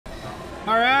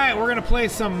All right, we're gonna play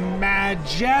some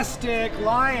Majestic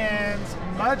Lions.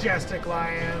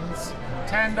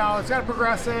 $10. It's got a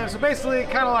progressive, so basically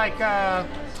kind of like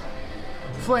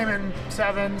flaming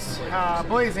sevens,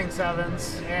 blazing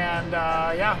sevens, and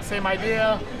yeah, same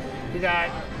idea. You got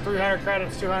 300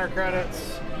 credits, 200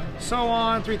 credits, so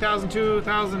on. $3,000,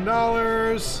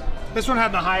 $2,000. This one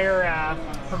had the higher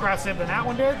progressive than that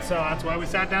one did, so that's why we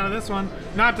sat down to this one.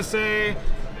 Not to say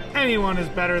anyone is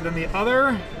better than the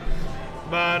other,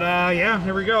 but yeah,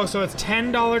 here we go. So it's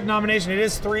 $10 denomination. It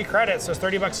is 3 credits, so it's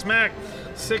 30 bucks smack.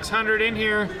 600 in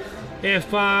here.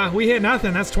 If we hit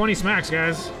nothing, that's 20 smacks,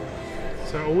 guys.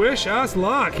 So wish us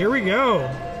luck. Here we go.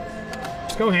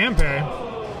 Let's go Handpay.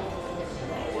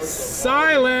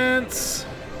 Silence.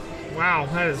 Wow,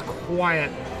 that is quiet.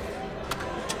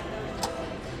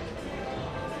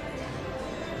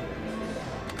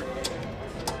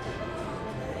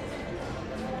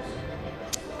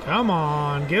 Come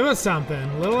on, give us something.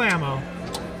 A little ammo.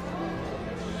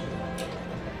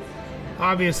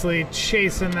 Obviously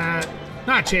chasing that,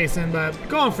 not chasing, but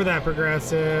going for that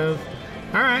progressive.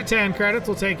 All right, 10 credits,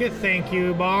 we'll take it. Thank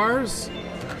you, bars.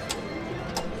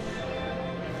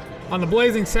 On the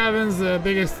blazing sevens, the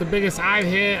biggest I've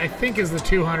hit, I think, is the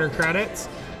 200 credits.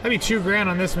 That'd be $2 grand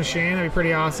on this machine. That'd be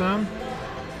pretty awesome.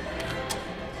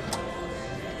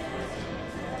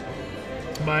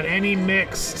 But any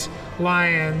mixed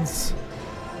Lions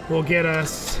will get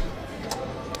us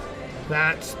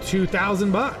that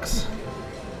 2,000 bucks.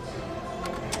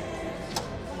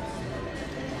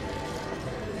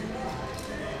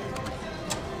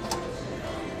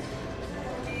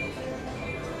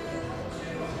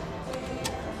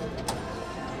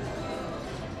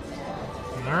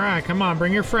 All right, come on,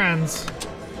 bring your friends.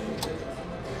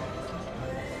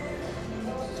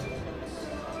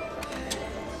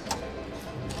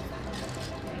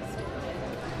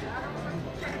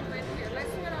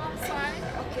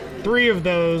 Three of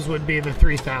those would be the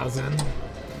 3,000.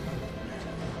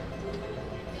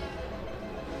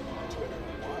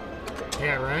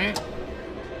 Yeah, right?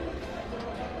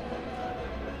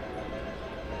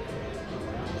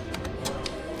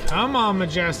 Come on,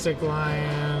 Majestic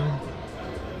Lion.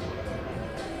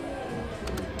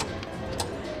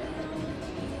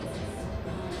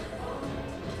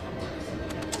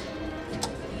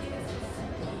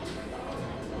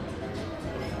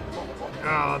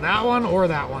 Oh, that one or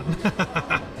that one.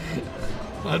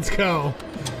 Let's go.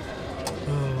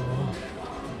 Oh.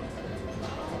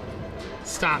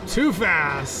 Stop too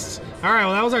fast. All right,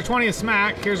 well, that was our 20th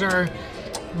smack. Here's our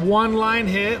 1 line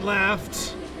hit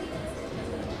left.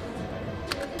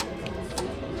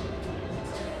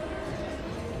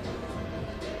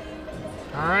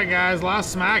 All right, guys,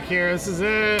 last smack here. This is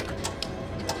it.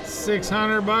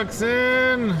 600 bucks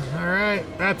in. All right,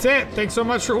 that's it. Thanks so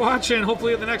much for watching.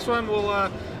 Hopefully the next one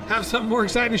we'll have something more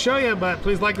exciting to show you, but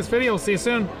please like this video. We'll see you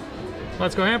soon.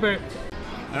 Let's go Handpay.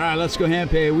 All right, let's go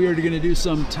Handpay. We are going to do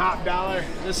some top dollar.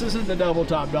 This isn't the double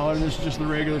top dollar. This is just the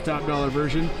regular top dollar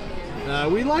version.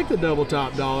 We like the double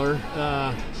top dollar,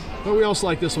 but we also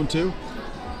like this one too.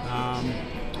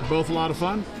 Both a lot of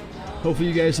fun. Hopefully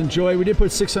you guys enjoy. We did put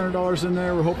 $600 in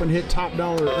there. We're hoping to hit top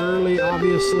dollar early,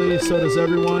 obviously. So does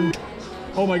everyone.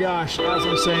 Oh my gosh, as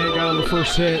I'm saying, it got on the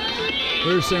first hit.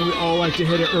 They're saying we all like to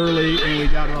hit it early, and we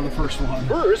got it on the first one.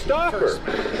 First offer.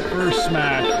 First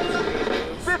smack.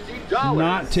 $50.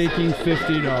 Not taking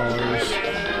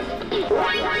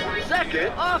 $50.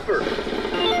 Second offer.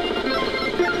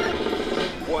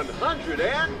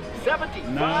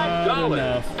 $175. Not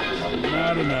enough.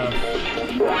 Not enough.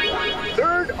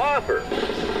 Third offer.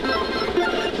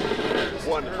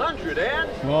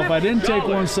 $150. Well, if I didn't take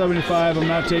 175, I'm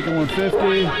not taking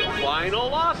 150.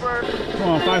 Final offer. Come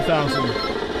on, 5,000.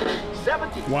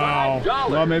 $75. Wow.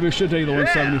 Well, maybe we should take the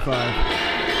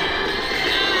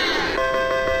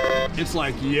 175. It's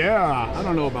like, yeah. I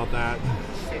don't know about that.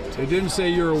 It didn't say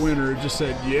you're a winner. It just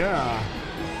said, yeah.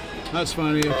 That's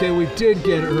funny. Okay, we did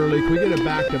get it early. Can we get it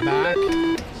back to back?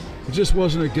 It just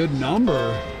wasn't a good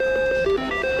number.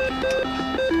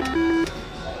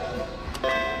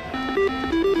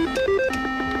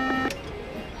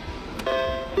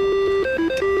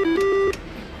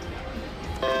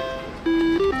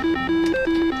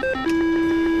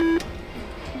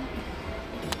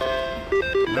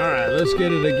 Alright, let's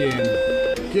get it again.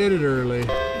 Get it early.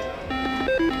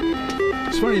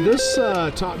 It's funny, this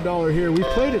top dollar here, we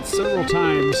played it several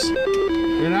times,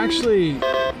 and actually,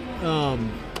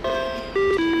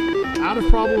 out of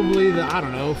probably the, I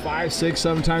don't know, 5, 6,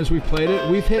 7 times we've played it,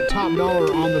 we've hit top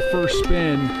dollar on the first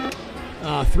spin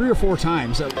 3 or 4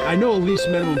 times. I know at least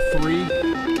minimum 3,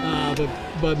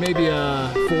 but but maybe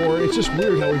a 4. It's just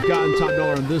weird how we've gotten top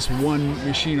dollar on this one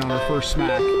machine on our first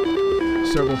smack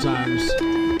several times.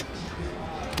 I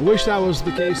wish that was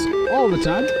the case all the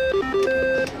time.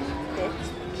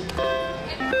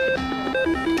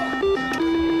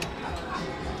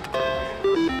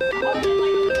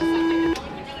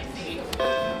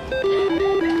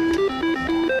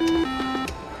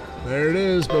 There it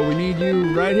is, but we need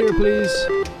you right here, please.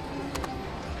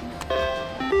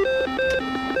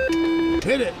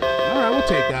 Hit it. All right, we'll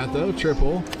take that though,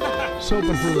 triple. Just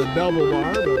hoping for the double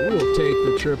bar, but we'll take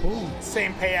the triple.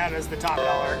 Same payout as the top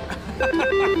dollar.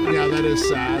 Yeah, that is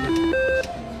sad.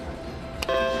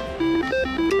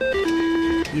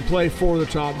 You play for the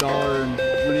top dollar, and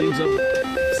when it ends up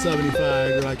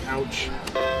 75, you're like, ouch.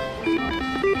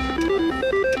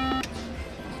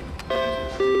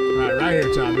 All right, right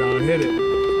here, top dollar, hit it.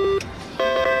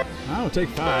 I'll take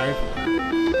 5.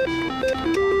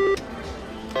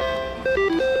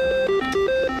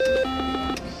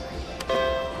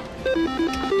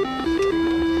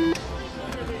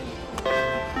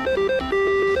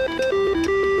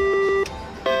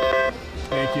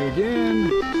 Thank you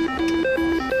again.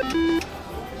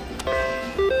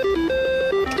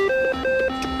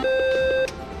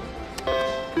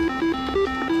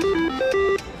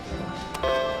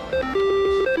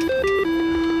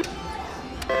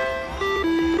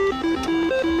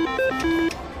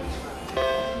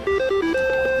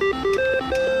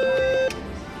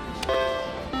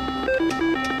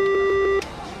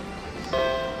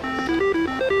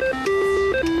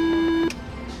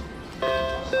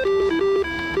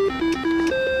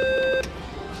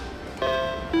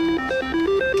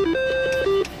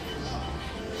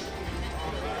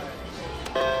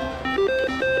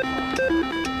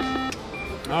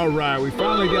 All right, we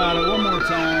finally got it one more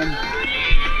time.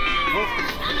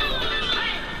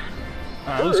 All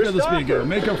right, let's get this big go.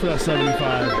 Make up for that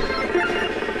 75.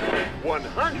 All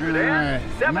right,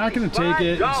 I'm not going to take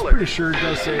it. It's pretty sure it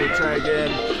does say try again.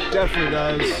 Definitely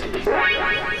does.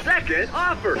 Second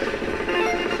offer.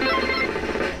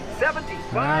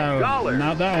 $75.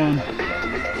 Not that one.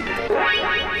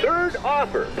 Third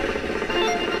offer.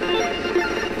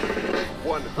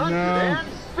 $150.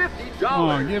 Come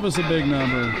on, give us a big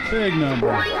number. Big number.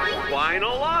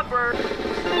 Final offer.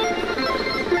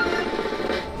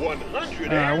 All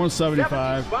right,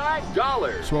 175.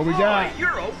 That's what we got.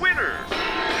 You're a winner.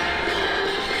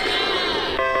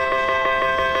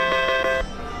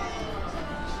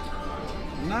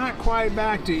 Not quite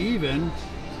back to even.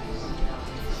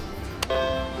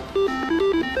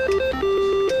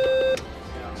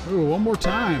 Ooh, one more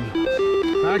time.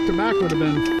 Back to back would have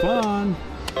been fun.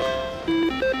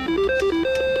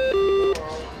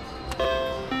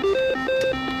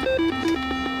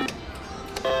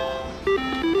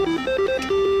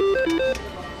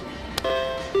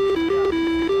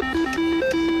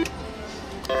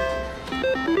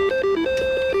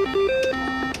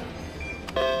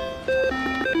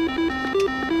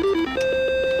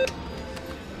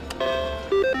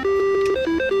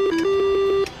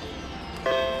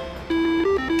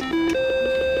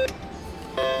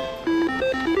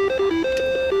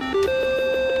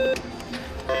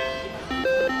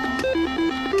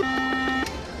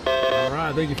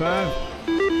 Thank you, 5.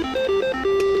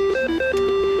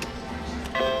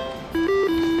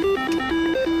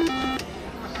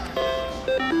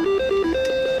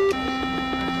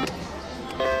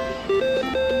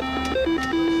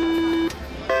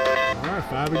 All right,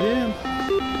 5 again.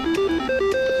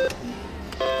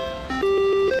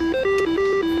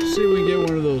 See if we can get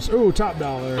one of those. Oh, top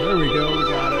dollar. There we go. We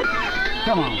got it.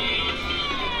 Come on.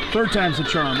 Third time's the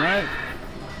charm, right?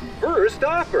 First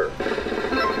offer.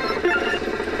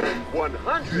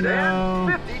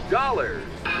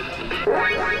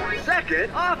 $150.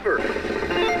 Second offer.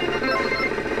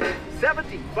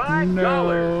 $75.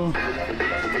 No.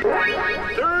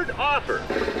 Third offer.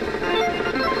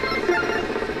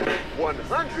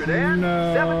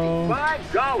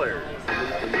 $175.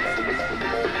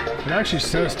 It actually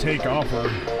says take offer.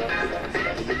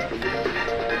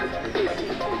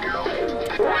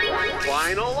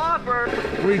 Final offer.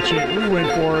 We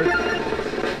went for it.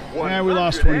 And we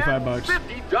lost 25 bucks.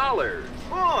 $50.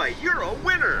 Boy, you're a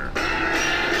winner.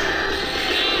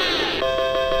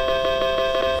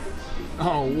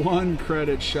 Oh, 1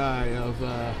 credit shy of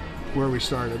where we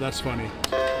started. That's funny.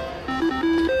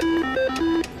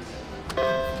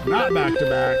 Not back to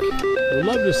back. We'd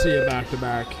love to see a back to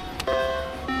back.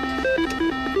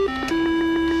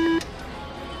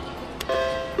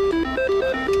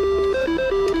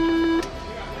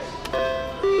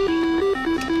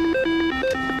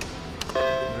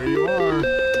 There you are.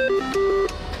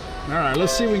 All right,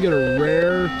 let's see if we can get a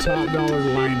rare top dollar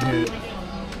line hit.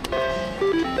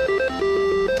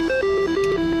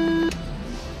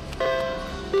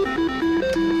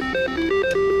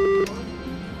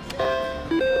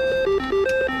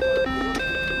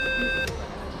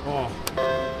 Oh,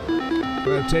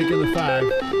 but I've taken the 5.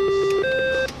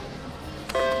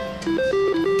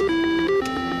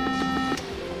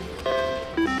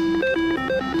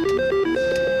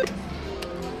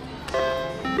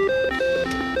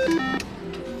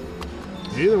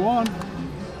 Either one.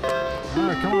 All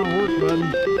right, come on, work,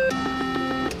 button.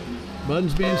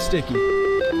 Button's being sticky.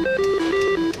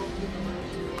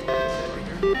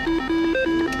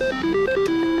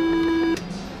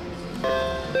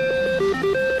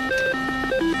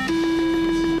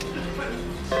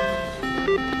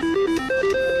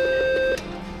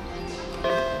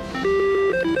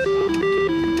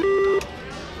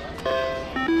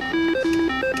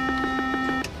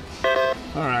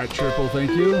 All right, triple,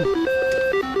 thank you.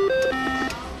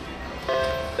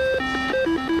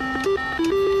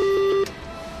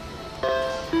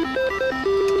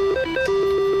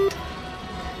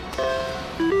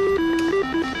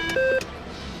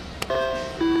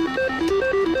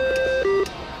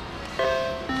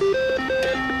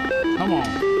 Come on.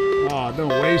 Oh, don't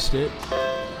waste it.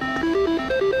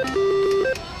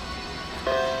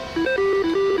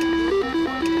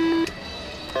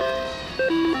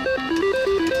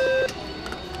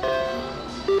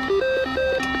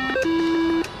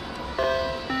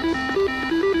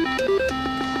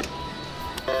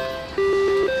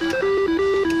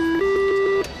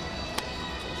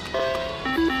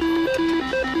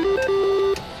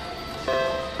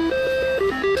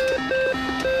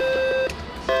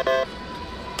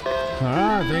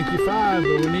 Alright, thank you 5,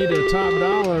 but we need a top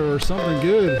dollar or something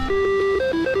good.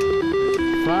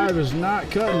 5 is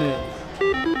not cutting it.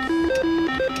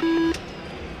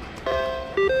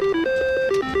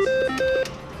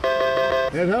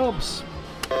 It helps.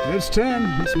 It's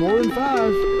 10. It's more than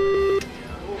 5.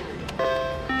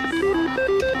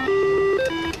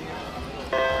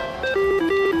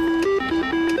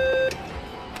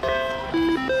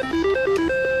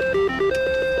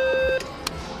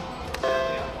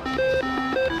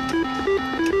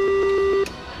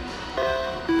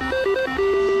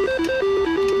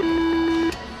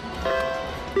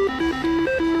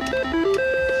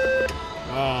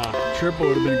 Triple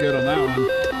would have been good on that one.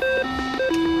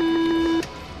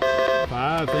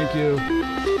 5, thank you.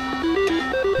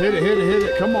 Hit it, hit it, hit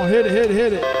it. Come on, hit it, hit it,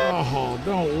 hit it. Oh,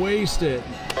 don't waste it.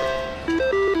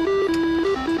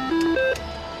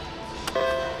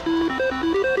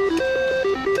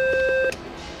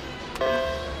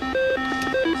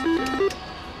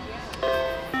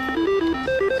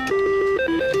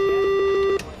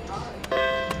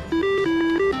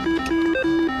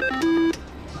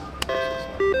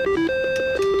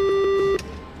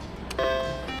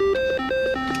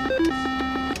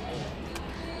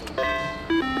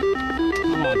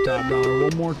 Top dollar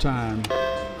one more time.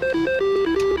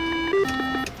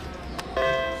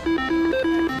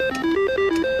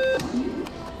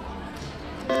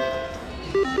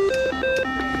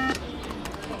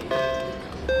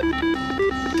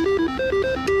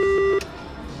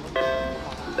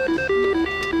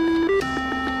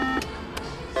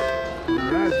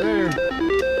 Right there.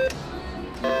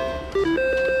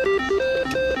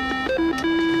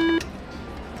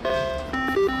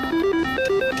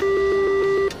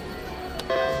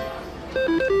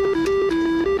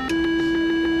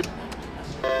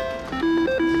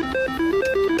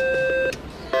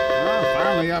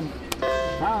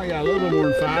 Finally got a little bit more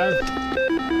than 5.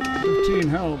 15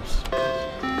 helps.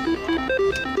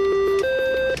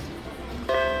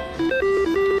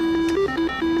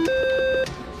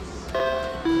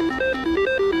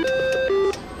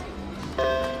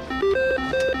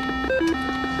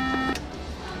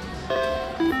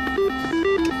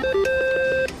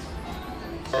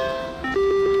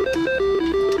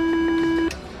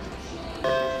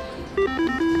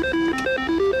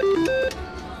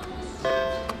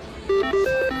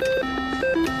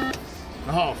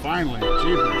 Oh, finally,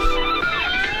 jeepers.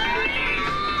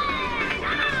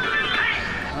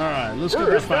 All right, let's get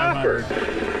that 500.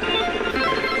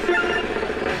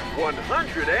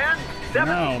 $175.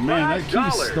 No, man, that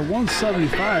keeps the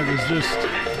 175 is just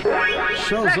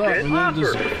shows up and then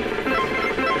just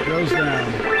goes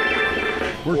down.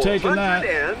 We're taking that.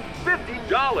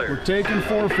 $450. We're taking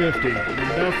 450. We're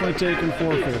definitely taking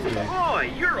 450.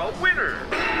 Boy, you're a winner.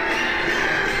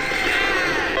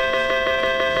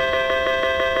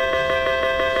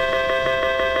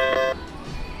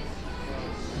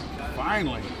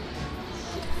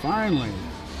 Finally,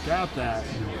 got that.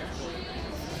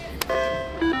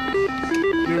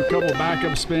 do a couple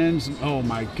backup spins. Oh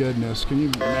my goodness, can you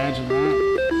imagine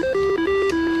that?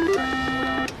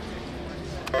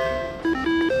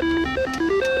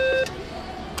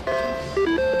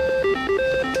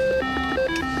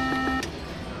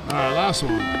 All right, last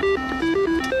one.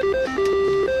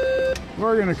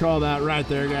 We're gonna call that right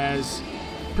there, guys.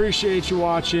 Appreciate you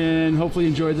watching. Hopefully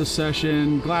you enjoyed this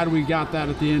session. Glad we got that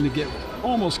at the end to get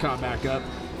almost caught back up.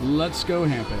 Let's go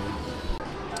Handpay.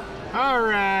 All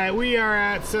right, we are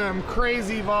at some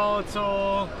crazy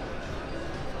volatile.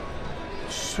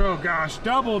 Oh gosh,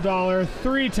 double dollar,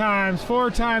 3 times,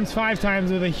 4 times, 5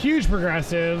 times with a huge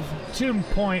progressive,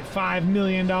 $2.5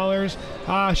 million.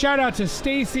 Shout out to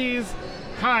Stacy's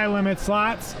high limit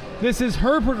slots. This is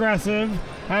her progressive,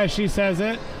 as she says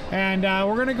it. And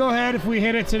we're gonna go ahead, if we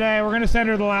hit it today, we're gonna send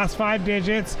her the last 5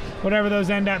 digits, whatever those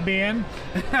end up being.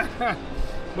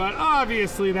 But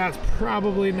obviously that's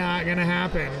probably not gonna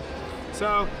happen.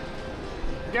 So,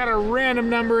 got a random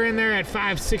number in there at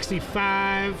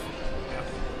 565.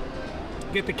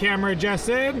 Get the camera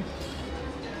adjusted.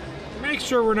 Make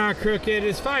sure we're not crooked.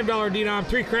 It's $5 denom,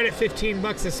 3 credit, 15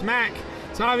 bucks a smack.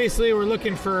 So obviously we're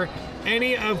looking for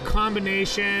any of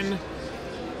combination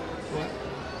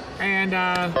and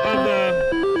of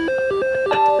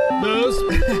those.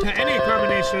 Any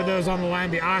combination of those on the line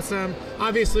would be awesome.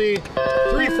 Obviously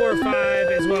 3, 4,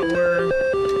 5 is what we're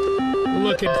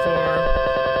looking for.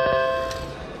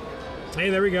 Hey,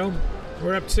 there we go.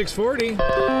 We're up to 640.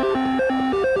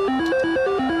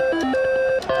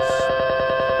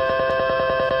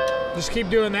 Just keep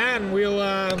doing that and we'll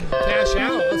cash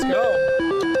out. Let's go.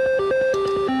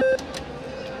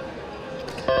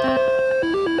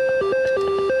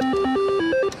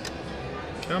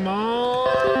 Come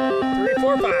on. 3,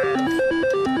 4, 5.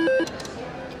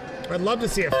 I'd love to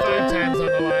see it 5 times on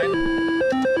the line.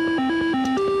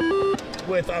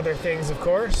 With other things, of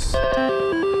course.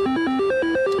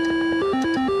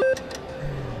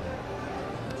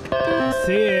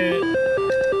 See it.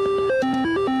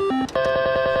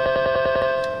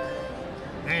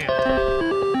 Man.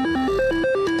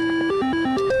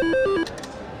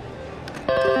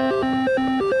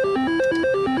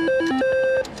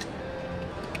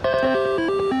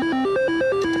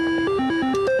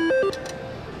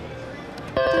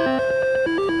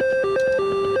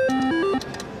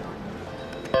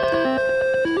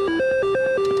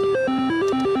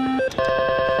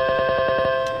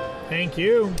 Thank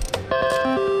you.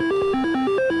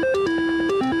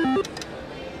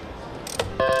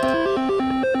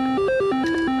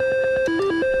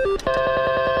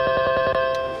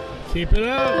 Keep it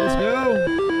up, let's go.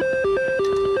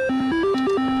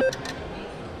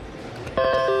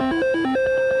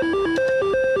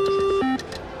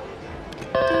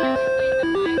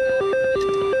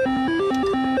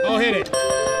 I'll hit it.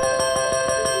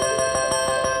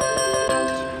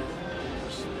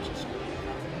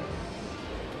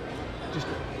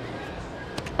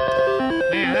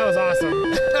 Man, that was awesome.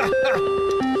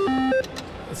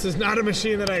 This is not a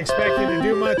machine that I expected to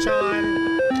do much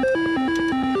on.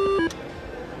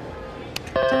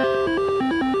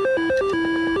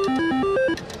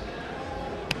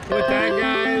 With that,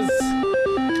 guys,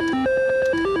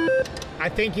 I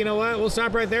think, you know what, we'll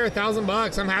stop right there.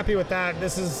 $1,000 I'm happy with that.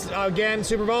 This is again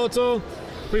super volatile.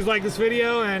 Please like this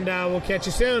video and we'll catch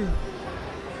you soon.